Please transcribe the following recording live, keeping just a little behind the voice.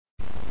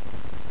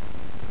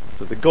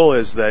So the goal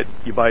is that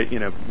you buy,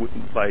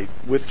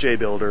 with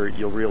JBuilder,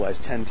 you'll realize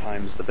 10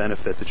 times the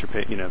benefit that you're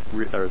paying,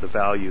 or the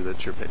value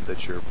that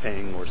you're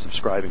paying or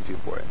subscribing to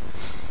for it.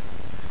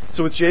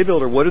 So with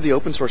JBuilder, what are the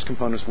open source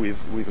components we've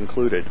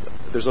included?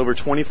 There's over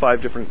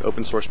 25 different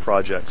open source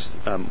projects.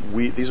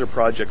 These are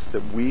projects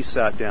that we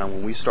sat down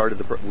when we started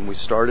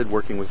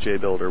working with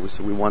JBuilder. We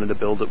said we wanted to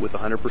build it with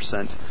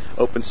 100%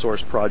 open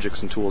source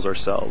projects and tools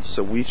ourselves.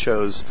 So we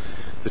chose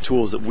the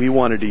tools that we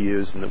wanted to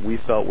use and that we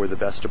felt were the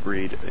best of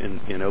breed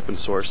in open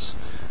source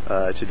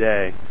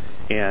today,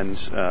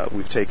 and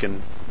we've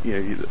taken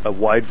a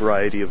wide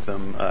variety of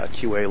them: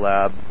 QA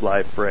Lab,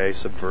 LiveFray,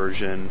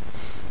 Subversion,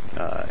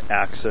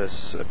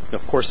 Axis,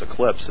 of course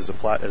Eclipse as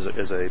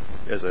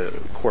a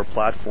core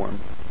platform,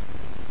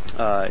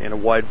 and a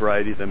wide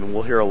variety of them. And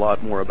we'll hear a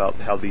lot more about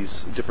how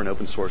these different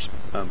open source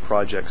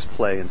projects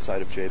play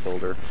inside of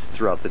JBuilder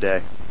throughout the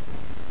day.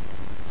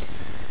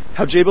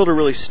 How JBuilder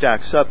really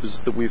stacks up is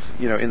that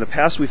in the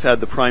past we've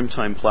had the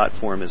Primetime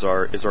platform as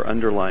our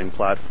underlying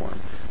platform.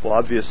 Well,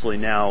 obviously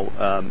now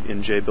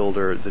in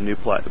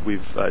JBuilder,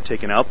 we've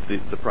taken out the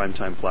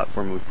Primetime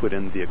platform and we've put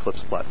in the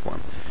Eclipse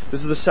platform.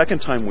 This is the second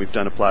time we've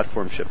done a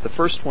platform shift. The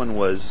first one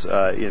was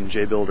in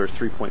JBuilder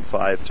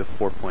 3.5 to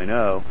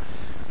 4.0,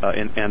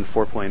 and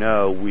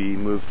 4.0 we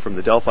moved from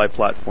the Delphi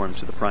platform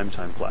to the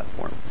Primetime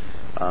platform.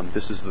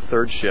 This is the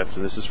third shift,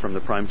 and this is from the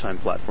Primetime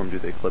platform to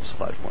the Eclipse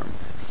platform.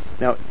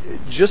 Now,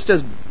 just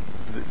as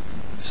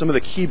some of the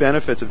key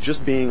benefits of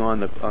just being on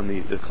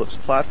the Eclipse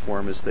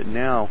platform is that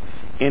now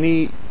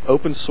any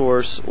open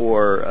source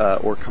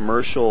or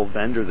commercial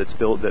vendor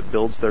that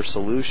builds their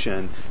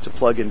solution to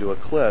plug into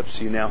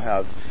Eclipse, you now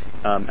have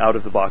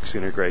out-of-the-box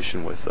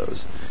integration with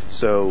those.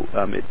 So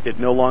it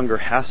no longer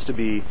has to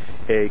be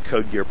a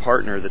CodeGear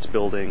partner that's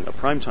building a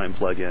Primetime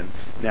plugin.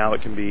 Now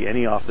it can be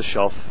any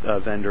off-the-shelf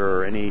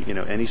vendor or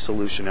any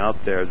solution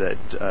out there that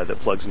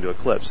plugs into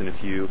Eclipse. And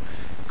if you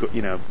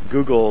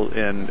Google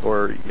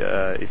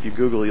if you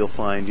Google, you'll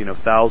find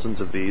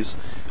thousands of these.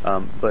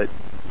 But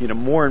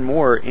more and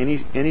more,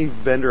 any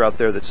vendor out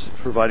there that's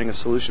providing a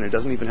solution, it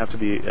doesn't even have to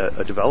be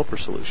a developer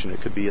solution. It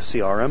could be a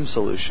CRM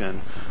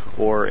solution,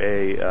 or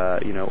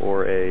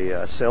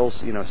a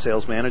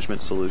sales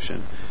management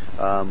solution,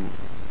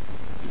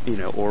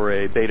 or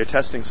a beta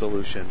testing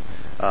solution.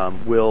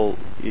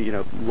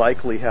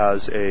 Likely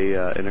has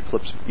an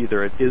Eclipse,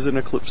 either it is an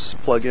Eclipse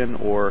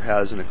plugin or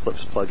has an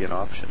Eclipse plugin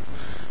option.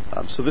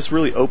 So this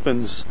really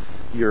opens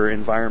your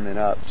environment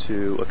up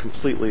to a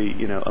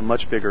completely, a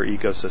much bigger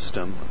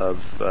ecosystem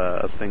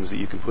of things that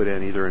you can put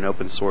in either in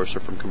open source or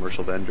from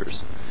commercial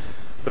vendors.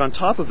 But on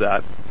top of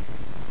that,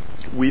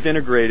 we've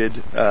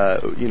integrated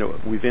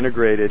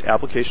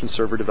application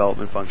server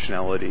development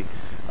functionality,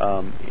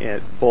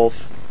 and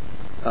both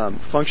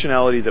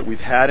functionality that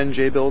we've had in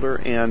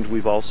JBuilder, and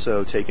we've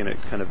also taken it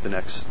kind of to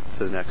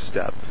the next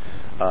step.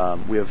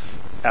 We have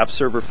app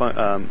server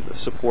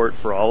support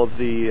for all of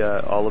the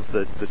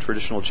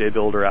traditional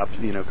JBuilder app,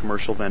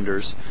 commercial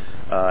vendors,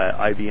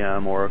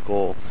 IBM,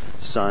 Oracle,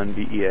 Sun,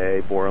 BEA,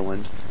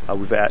 Borland.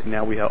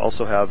 We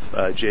also have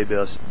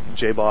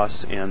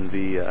JBoss and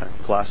the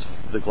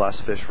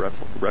Glassfish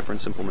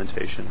reference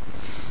implementation.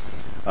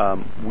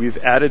 We've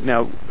added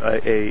now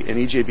an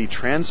EJB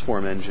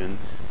transform engine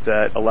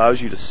that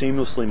allows you to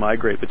seamlessly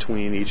migrate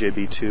between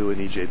EJB2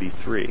 and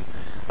EJB3.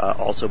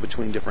 Also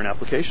between different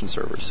application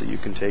servers, so you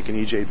can take an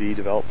EJB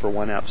developed for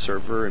one app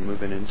server and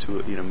move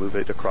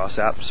it across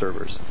app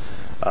servers.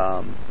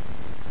 And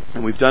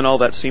we've done all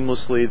that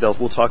seamlessly.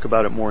 We'll talk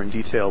about it more in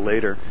detail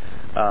later.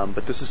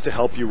 But this is to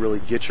help you really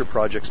get your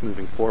projects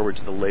moving forward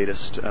to the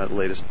latest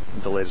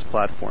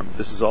platform.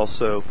 This is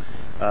also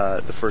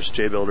the first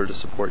JBuilder to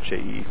support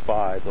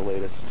JEE5, the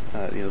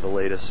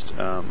latest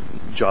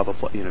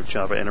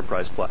Java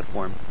Enterprise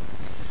platform.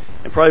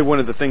 And probably one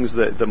of the things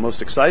the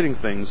most exciting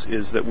things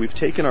is that we've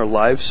taken our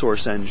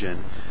LiveSource engine,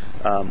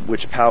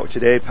 which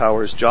today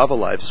powers Java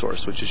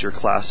LiveSource, which is your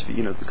class,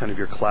 kind of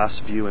your class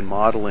view and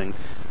modeling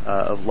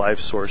of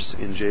LiveSource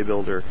in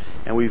JBuilder,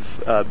 and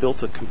we've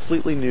built a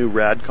completely new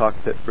RAD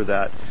cockpit for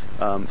that,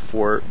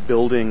 for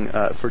doing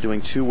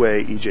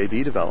two-way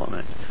EJB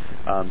development.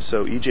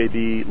 So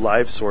EJB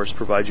LiveSource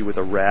provides you with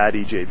a RAD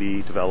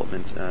EJB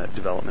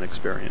development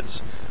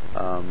experience,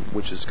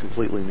 which is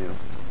completely new.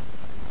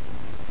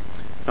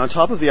 Now, on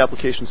top of the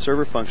application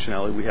server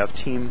functionality, we have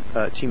team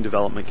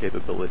development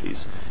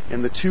capabilities,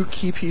 and the two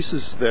key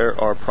pieces there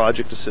are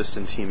Project Assist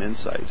and Team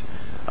Insight.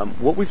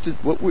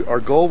 Our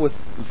goal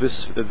with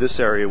this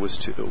area was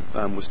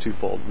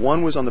twofold.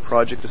 One was on the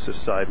Project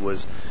Assist side,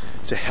 was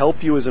to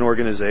help you as an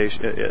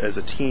organization, as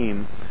a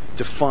team,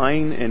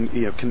 define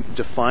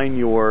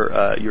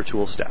your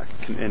tool stack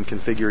and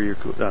configure your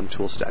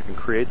tool stack and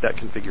create that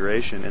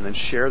configuration, and then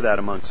share that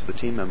amongst the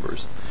team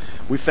members.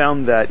 We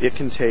found that it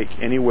can take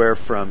anywhere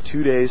from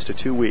 2 days to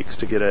 2 weeks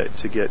to get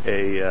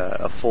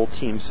a full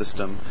team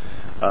system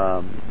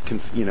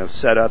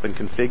set up and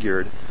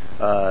configured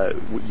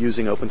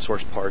using open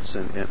source parts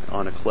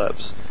on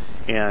Eclipse.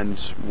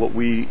 And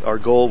our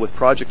goal with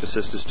Project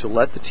Assist is to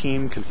let the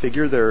team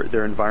configure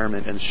their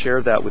environment and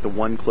share that with a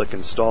one-click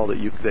install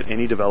that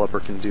any developer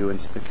can do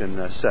and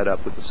can set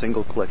up with a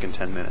single click in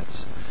 10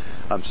 minutes.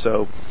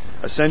 So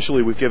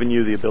essentially, we've given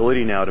you the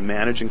ability now to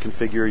manage and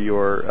configure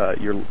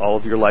all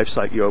of your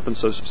lifecycle, your open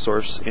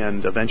source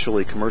and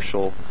eventually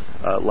commercial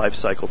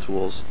lifecycle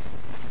tools,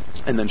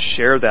 and then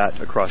share that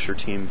across your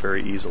team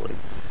very easily.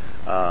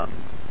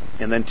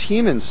 And then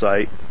Team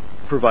Insight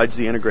provides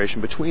the integration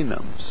between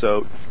them.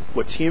 So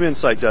what Team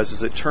Insight does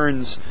is it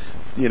turns,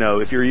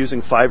 if you're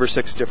using 5 or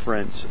 6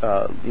 different,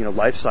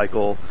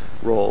 lifecycle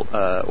role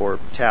or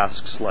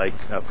tasks like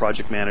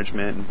project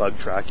management and bug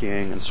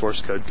tracking and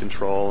source code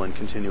control and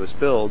continuous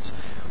builds,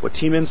 what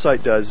Team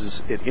Insight does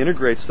is it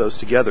integrates those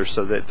together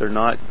so that they're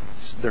not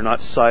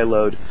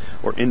siloed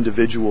or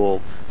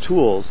individual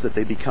tools, that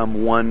they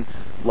become one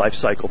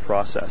lifecycle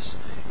process,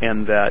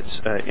 and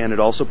it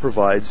also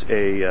provides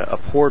a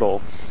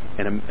portal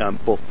and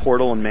both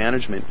portal and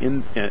management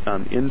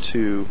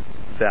into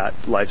that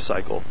life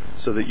cycle,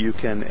 so that you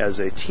can, as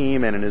a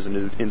team and as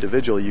an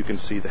individual, you can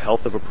see the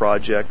health of a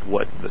project,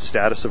 what the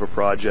status of a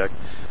project,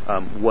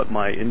 what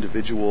my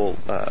individual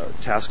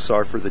tasks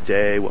are for the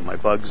day, what my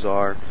bugs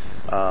are.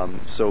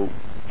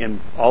 And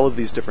all of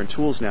these different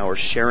tools now are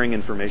sharing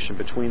information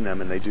between them,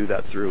 and they do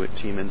that through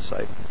Team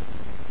Insight.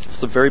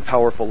 It's a very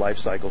powerful life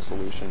cycle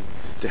solution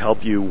to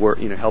help you work,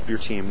 help your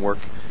team work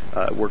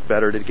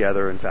better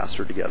together and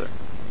faster together.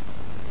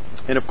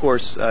 And of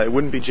course, it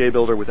wouldn't be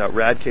JBuilder without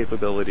RAD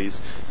capabilities.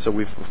 So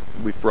we've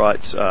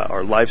brought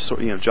our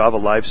Java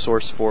Live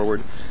Source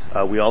forward.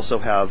 We also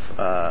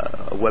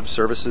have web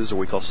services, or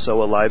we call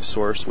SOA Live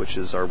Source, which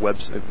is our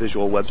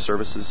visual web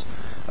services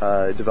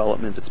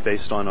development that's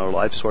based on our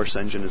Live Source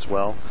engine as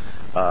well.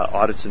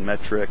 Audits and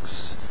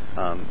metrics,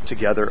 all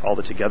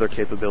the together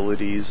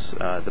capabilities,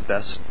 the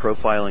best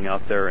profiling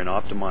out there, and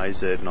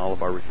Optimize It, and all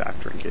of our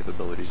refactoring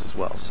capabilities as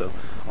well. So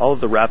all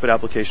of the rapid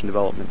application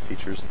development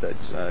features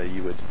that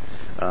you would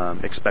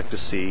expect to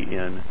see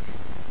in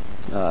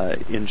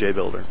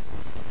JBuilder.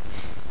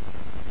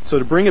 So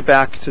to bring it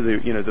back to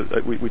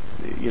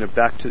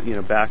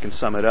back and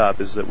sum it up,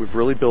 is that we've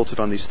really built it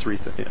on these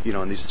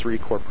three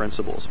core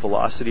principles: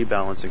 velocity,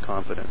 balance, and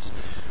confidence.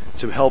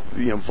 To help,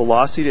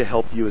 velocity to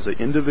help you as an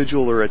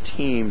individual or a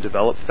team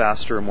develop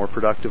faster and more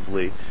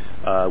productively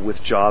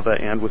with Java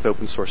and with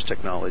open source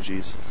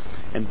technologies,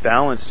 and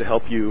balance to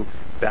help you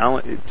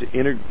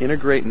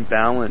integrate and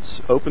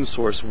balance open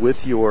source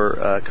with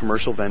your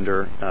commercial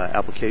vendor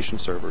application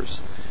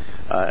servers,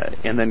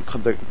 and then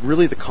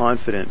really the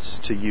confidence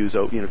to use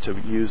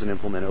and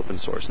implement open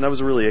source. And that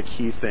was really a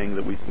key thing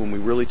that when we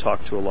really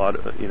talked to a lot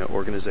of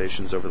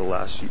organizations over the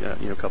last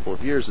couple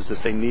of years, is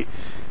that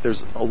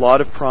there's a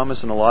lot of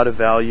promise and a lot of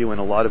value and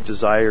a lot of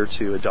desire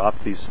to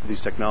adopt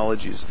these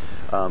technologies,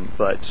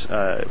 but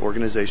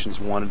organizations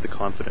wanted the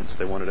confidence.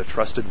 They wanted a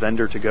trusted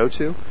vendor to go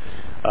to.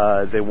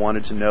 They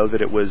wanted to know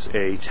that it was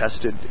a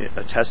tested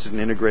and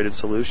integrated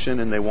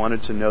solution, and they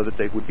wanted to know that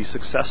they would be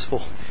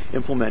successful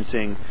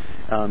implementing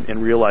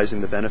and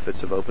realizing the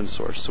benefits of open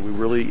source. So we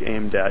really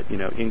aimed at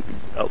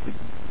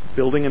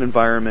building an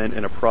environment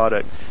and a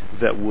product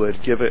that would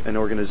give an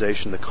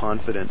organization the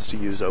confidence to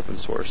use open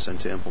source and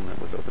to implement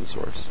with open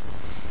source.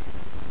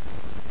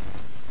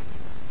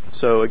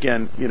 So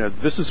again,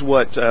 this is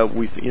what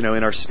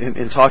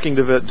in talking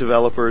to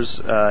developers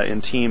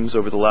and teams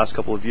over the last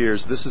couple of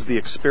years, this is the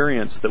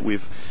experience that we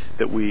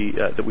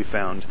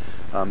found,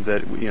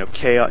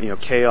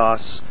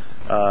 chaos,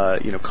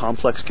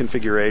 complex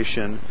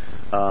configuration,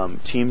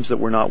 teams that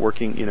were not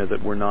working,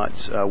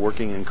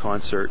 working in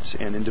concert,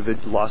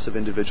 and loss of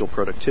individual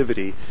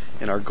productivity.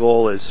 And our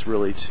goal is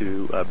really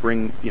to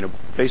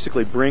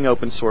basically bring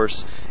open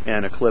source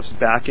and Eclipse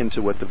back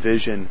into what the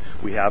vision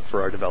we have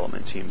for our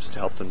development teams, to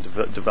help them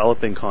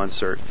develop in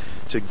concert,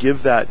 to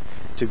give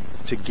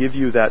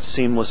you that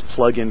seamless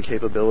plug-in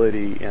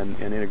capability and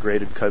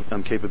integrated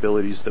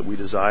capabilities that we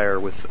desire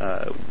with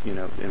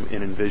and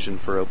envision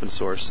for open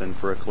source and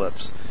for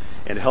Eclipse,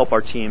 and to help our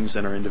teams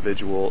and our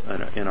individuals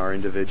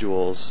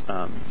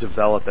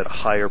develop at a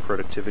higher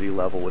productivity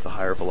level with a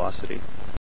higher velocity.